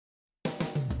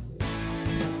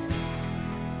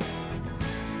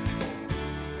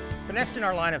The next in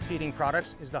our line of feeding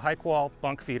products is the HiQual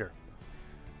Bunk Feeder.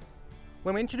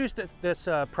 When we introduced this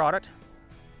product,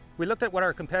 we looked at what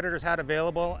our competitors had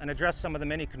available and addressed some of the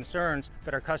many concerns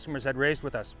that our customers had raised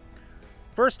with us.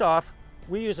 First off,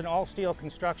 we use an all-steel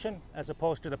construction as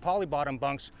opposed to the poly-bottom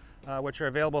bunks which are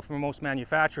available from most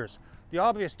manufacturers. The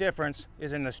obvious difference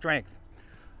is in the strength.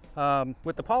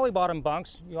 With the poly-bottom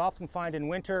bunks, you often find in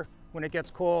winter when it gets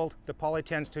cold, the poly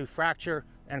tends to fracture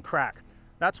and crack.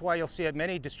 That's why you'll see at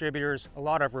many distributors a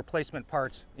lot of replacement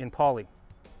parts in poly.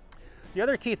 The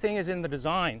other key thing is in the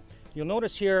design. You'll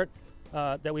notice here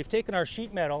that we've taken our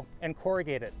sheet metal and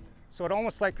corrugated it. So it's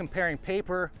almost like comparing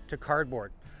paper to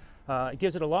cardboard. It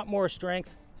gives it a lot more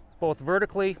strength, both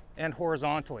vertically and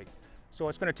horizontally. So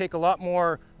it's going to take a lot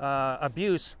more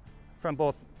abuse from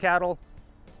both cattle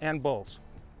and bulls.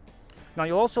 Now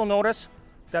you'll also notice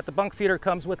that the bunk feeder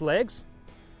comes with legs.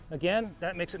 Again,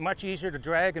 that makes it much easier to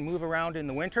drag and move around in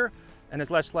the winter and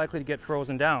is less likely to get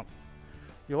frozen down.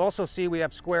 You'll also see we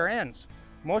have square ends.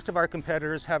 Most of our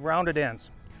competitors have rounded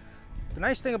ends. The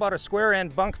nice thing about a square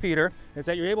end bunk feeder is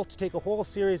that you're able to take a whole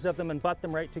series of them and butt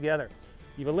them right together.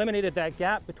 You've eliminated that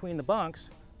gap between the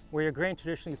bunks where your grain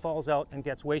traditionally falls out and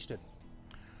gets wasted.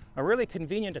 A really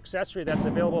convenient accessory that's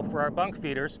available for our bunk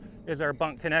feeders is our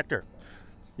bunk connector.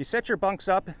 You set your bunks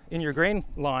up in your grain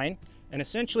line and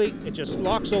essentially it just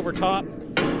locks over top,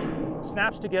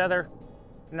 snaps together,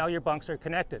 and now your bunks are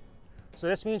connected. So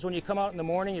this means when you come out in the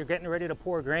morning, you're getting ready to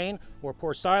pour grain or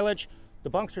pour silage, the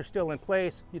bunks are still in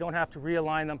place. You don't have to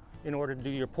realign them in order to do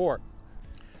your pour.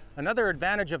 Another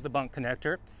advantage of the bunk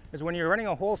connector is when you're running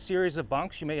a whole series of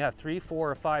bunks, you may have 3,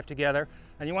 4, or 5 together,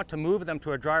 and you want to move them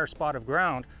to a drier spot of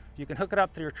ground, you can hook it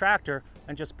up to your tractor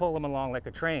and just pull them along like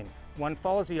a train. One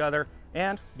follows the other,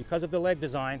 and because of the leg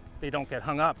design, they don't get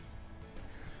hung up.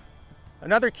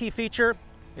 Another key feature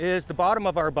is the bottom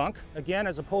of our bunk. Again,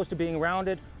 as opposed to being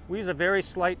rounded, we use a very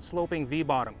slight sloping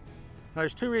V-bottom. Now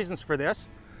there's 2 reasons for this.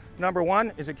 Number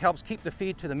one is it helps keep the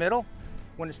feed to the middle.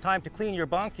 When it's time to clean your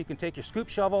bunk, you can take your scoop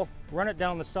shovel, run it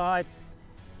down the side,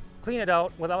 clean it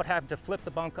out without having to flip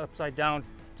the bunk upside down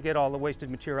to get all the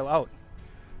wasted material out.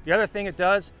 The other thing it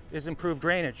does is improve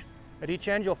drainage. At each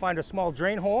end you'll find a small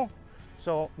drain hole,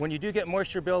 so when you do get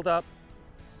moisture buildup,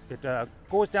 it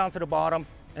goes down to the bottom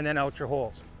and then out your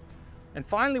holes. And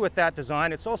finally with that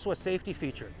design, it's also a safety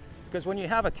feature, because when you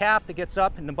have a calf that gets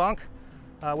up in the bunk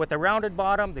with a rounded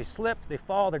bottom, they slip, they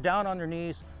fall, they're down on their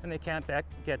knees, and they can't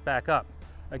get back up.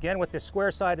 Again, with this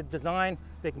square-sided design,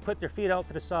 they can put their feet out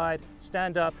to the side,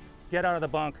 stand up, get out of the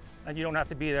bunk, and you don't have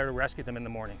to be there to rescue them in the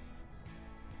morning.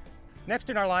 Next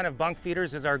in our line of bunk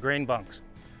feeders is our grain bunks.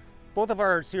 Both of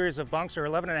our series of bunks are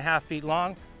 11.5 feet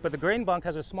long, but the grain bunk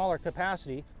has a smaller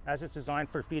capacity as it's designed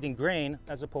for feeding grain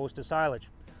as opposed to silage.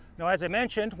 Now, as I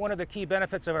mentioned, one of the key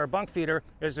benefits of our bunk feeder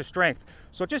is the strength.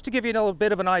 So just to give you a little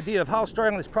bit of an idea of how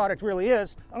strong this product really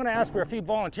is, I'm going to ask for a few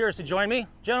volunteers to join me.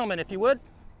 Gentlemen, if you would.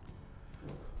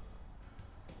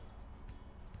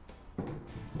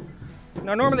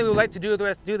 Now, normally we like to do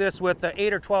this with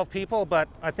 8 or 12 people, but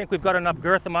I think we've got enough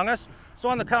girth among us. So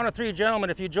on the count of 3, gentlemen,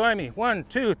 if you join me. 1,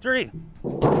 2, 3.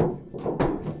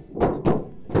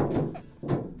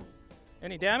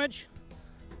 Any damage?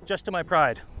 Just to my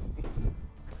pride.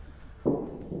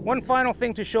 One final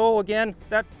thing to show, again,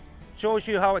 that shows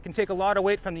you how it can take a lot of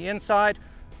weight from the inside.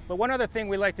 But one other thing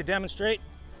we like to demonstrate.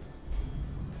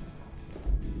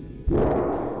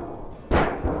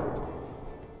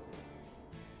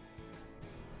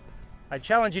 I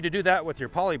challenge you to do that with your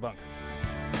poly bunk.